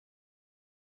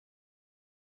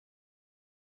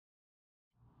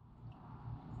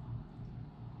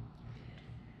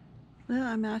Well,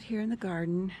 I'm out here in the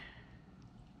garden.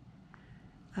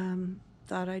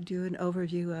 Thought I'd do an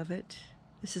overview of it.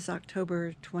 This is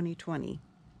October 2020.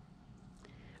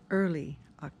 Early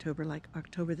October, like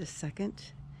October the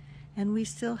 2nd. And we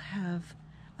still have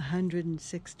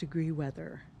 106-degree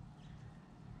weather.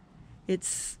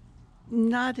 It's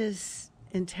not as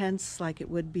intense like it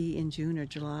would be in June or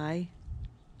July.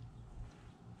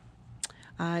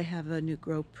 I have a new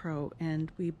GoPro,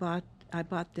 and I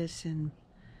bought this in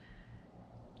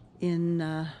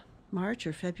March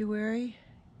or February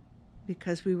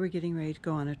because we were getting ready to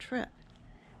go on a trip.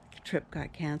 The trip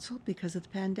got canceled because of the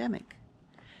pandemic.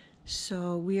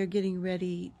 So we are getting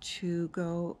ready to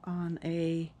go on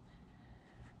a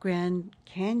Grand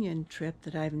Canyon trip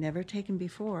that I've never taken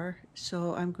before.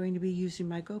 So I'm going to be using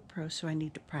my GoPro, so I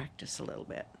need to practice a little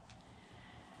bit.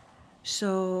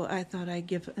 So I thought I'd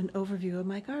give an overview of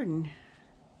my garden.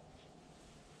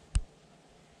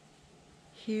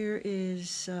 Here is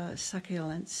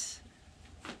succulents,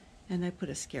 and I put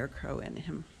a scarecrow in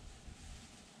him.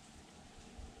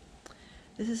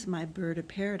 This is my bird of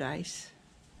paradise.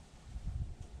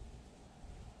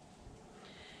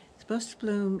 It's supposed to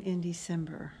bloom in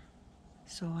December,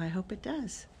 so I hope it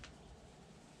does.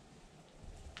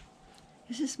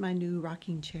 This is my new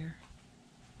rocking chair.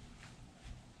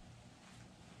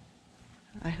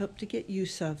 I hope to get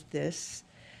use of this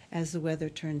as the weather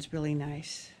turns really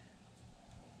nice.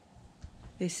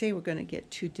 They say we're going to get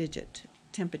 2-digit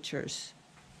temperatures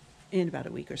in about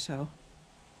a week or so.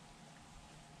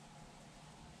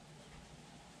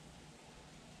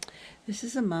 This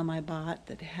is a mum I bought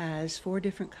that has 4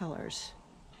 different colors: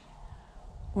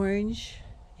 orange,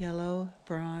 yellow,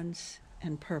 bronze,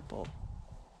 and purple.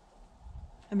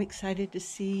 I'm excited to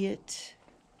see it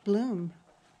bloom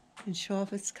and show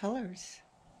off its colors.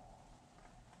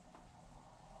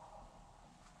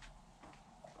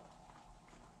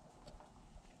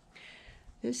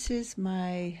 This is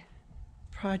my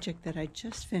project that I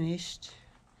just finished.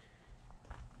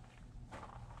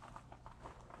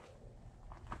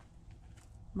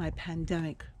 My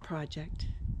pandemic project.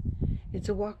 It's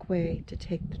a walkway to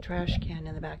take the trash can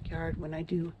in the backyard when I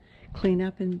do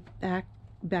cleanup and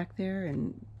back there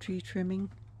and tree trimming.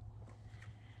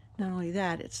 Not only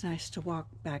that, it's nice to walk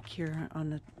back here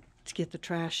to get the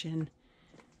trash in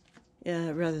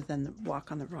rather than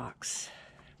walk on the rocks.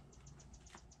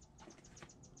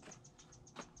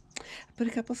 I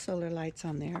put a couple solar lights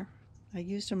on there. I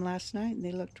used them last night and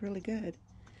they looked really good.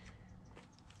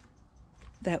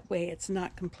 That way it's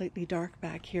not completely dark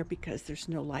back here because there's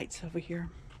no lights over here.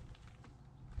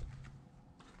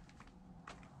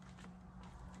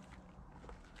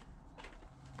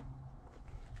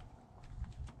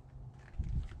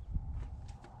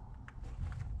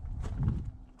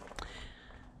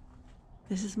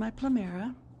 This is my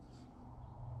Plumera,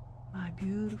 my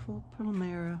beautiful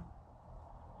Plumera,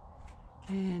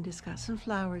 and it's got some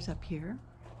flowers up here.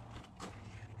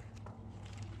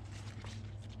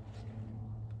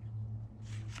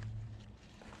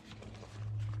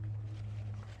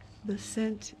 The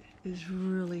scent is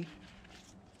really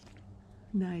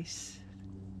nice,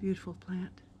 beautiful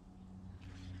plant.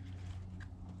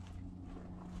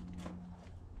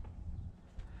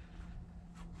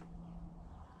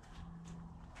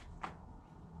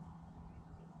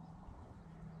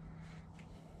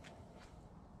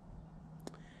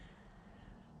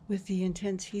 With the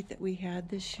intense heat that we had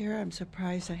this year, I'm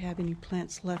surprised I have any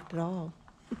plants left at all.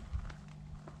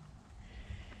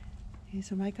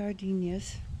 These are my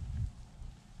gardenias,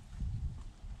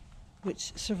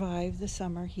 which survived the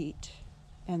summer heat,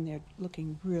 and they're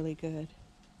looking really good.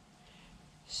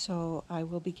 So I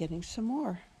will be getting some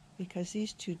more because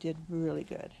these two did really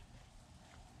good.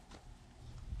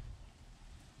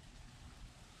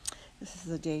 This is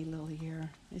the daylily here.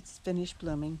 It's finished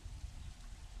blooming.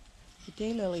 The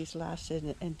daylilies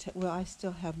lasted until, well, I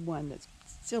still have one that's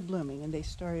still blooming, and they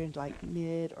started like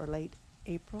mid or late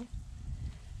April.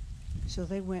 So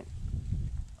they went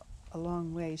a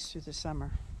long ways through the summer.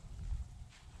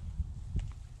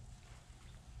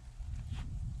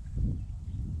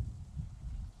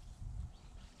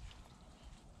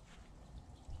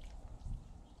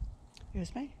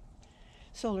 Here's my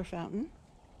solar fountain.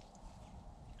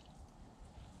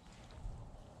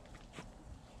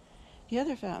 The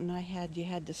other fountain I had, you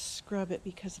had to scrub it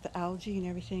because of the algae and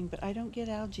everything, but I don't get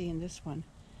algae in this one.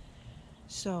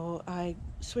 So I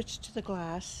switched to the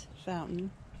glass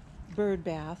fountain, bird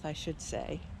bath, I should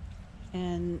say,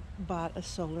 and bought a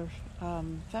solar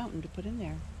fountain to put in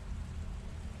there.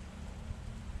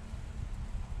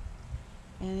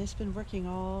 And it's been working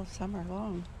all summer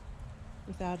long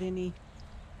without any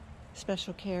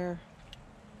special care.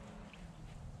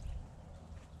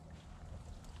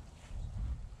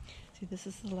 See, this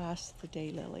is the last of the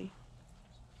daylily.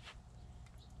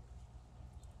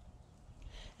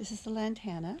 This is the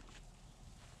lantana.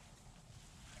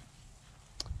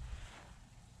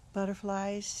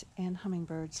 Butterflies and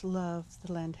hummingbirds love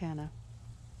the lantana.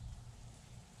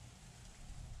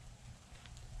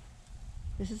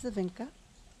 This is the vinca.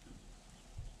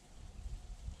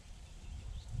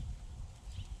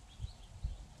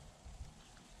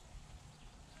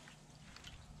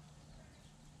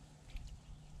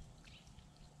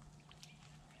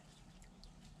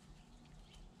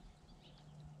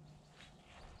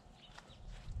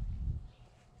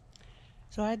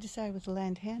 So I decided with the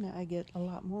lantana I get a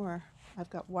lot more. I've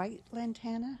got white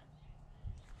lantana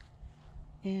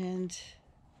and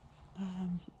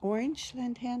orange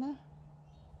lantana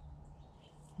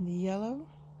and the yellow.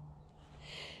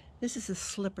 This is a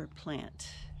slipper plant,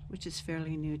 which is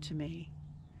fairly new to me.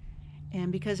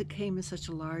 And because it came in such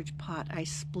a large pot, I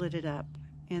split it up.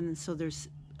 And so there's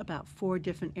about 4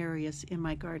 different areas in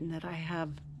my garden that I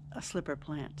have a slipper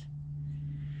plant.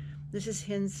 This is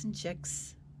hens and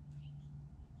chicks.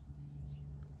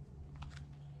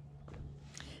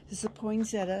 This is a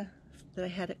poinsettia that I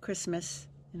had at Christmas,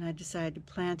 and I decided to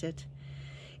plant it.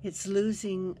 It's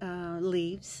losing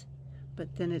leaves,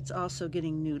 but then it's also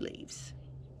getting new leaves.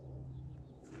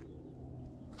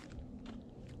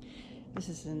 This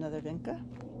is another vinca.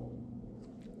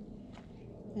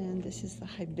 And this is the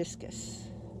hibiscus.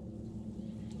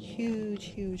 Huge,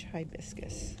 huge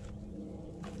hibiscus.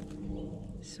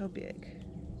 So big.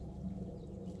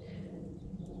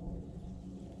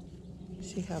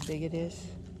 See how big it is?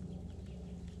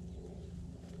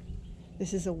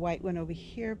 This is a white one over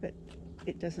here, but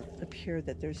it doesn't appear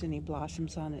that there's any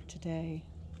blossoms on it today.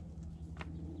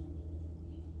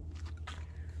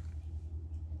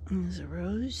 And there's a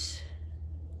rose.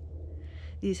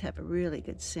 These have a really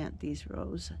good scent, these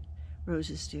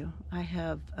roses do. I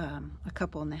have a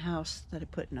couple in the house that I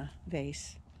put in a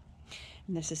vase.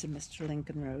 And this is a Mr.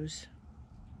 Lincoln rose.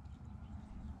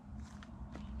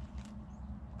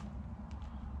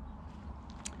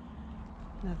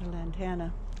 Another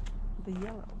lantana, the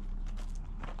yellow.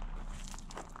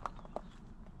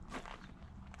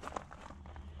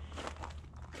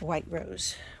 White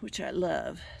rose, which I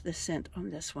love the scent on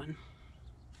this one.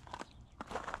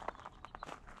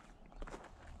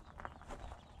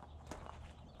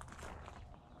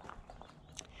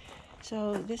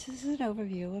 So this is an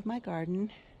overview of my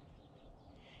garden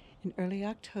in early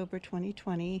October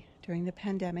 2020 during the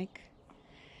pandemic.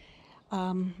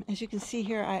 As you can see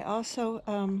here, I also,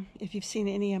 if you've seen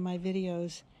any of my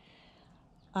videos,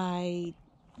 I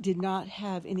did not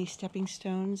have any stepping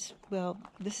stones. Well,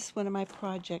 this is one of my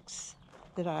projects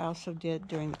that I also did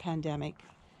during the pandemic.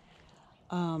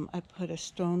 I put a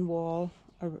stone wall,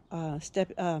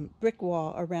 brick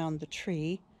wall around the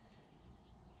tree.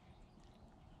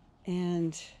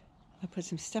 And I put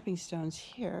some stepping stones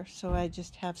here, so I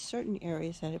just have certain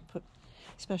areas that I put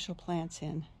special plants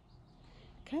in.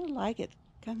 Kind of like it.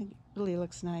 Kind of really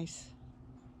looks nice.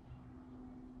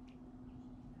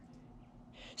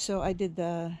 So I did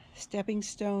the stepping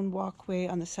stone walkway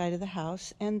on the side of the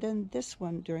house, and then this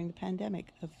one during the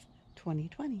pandemic of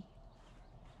 2020.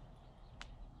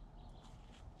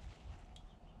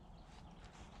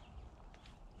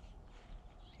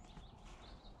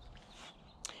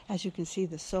 As you can see,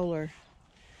 the solar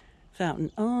fountain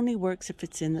only works if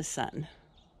it's in the sun.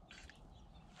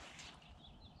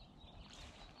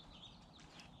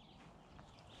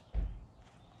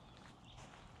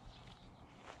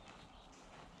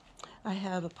 I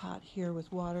have a pot here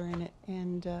with water in it,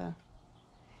 and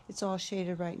it's all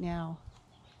shaded right now.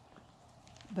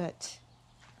 But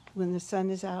when the sun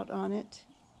is out on it,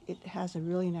 it has a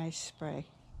really nice spray.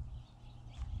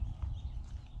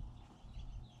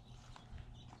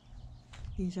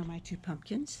 These are my 2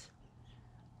 pumpkins.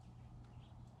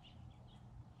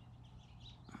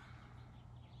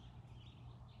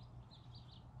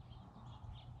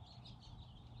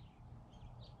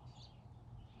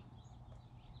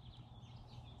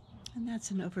 And that's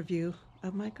an overview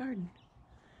of my garden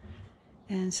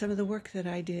and some of the work that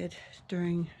I did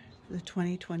during the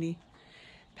 2020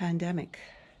 pandemic.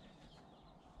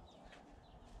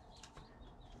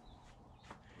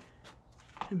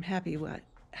 I'm happy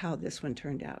how this one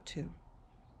turned out too.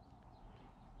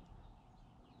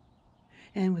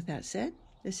 And with that said,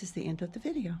 this is the end of the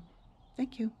video.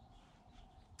 Thank you.